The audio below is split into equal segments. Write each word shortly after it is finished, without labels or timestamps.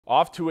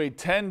Off to a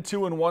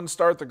 10-2-1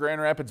 start, the Grand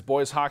Rapids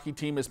boys hockey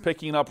team is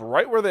picking up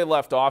right where they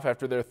left off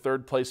after their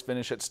third-place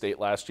finish at state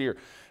last year.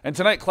 And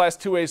tonight, Class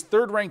 2A's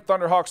third-ranked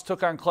Thunderhawks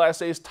took on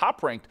Class A's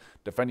top-ranked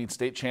defending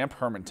state champ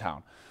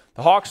Hermantown.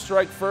 The Hawks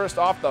strike first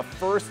off the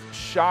first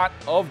shot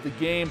of the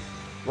game.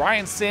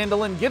 Ryan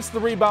Sandelin gets the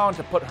rebound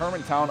to put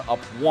Hermantown up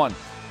 1.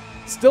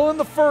 Still in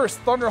the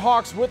first,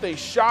 Thunderhawks with a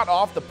shot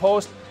off the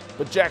post,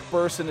 but Jack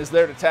Burson is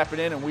there to tap it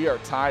in, and we are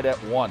tied at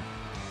 1.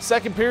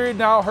 Second period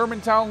now,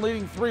 Hermantown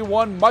leading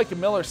 3-1. Micah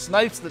Miller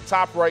snipes the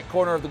top right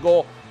corner of the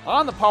goal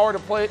on the power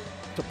play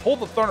to pull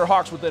the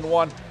Thunderhawks within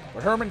 1,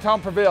 but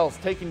Hermantown prevails,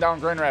 taking down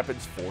Grand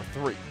Rapids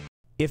 4-3.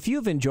 If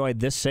you've enjoyed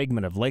this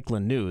segment of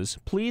Lakeland News,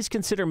 please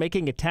consider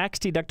making a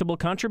tax-deductible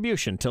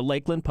contribution to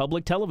Lakeland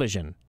Public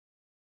Television.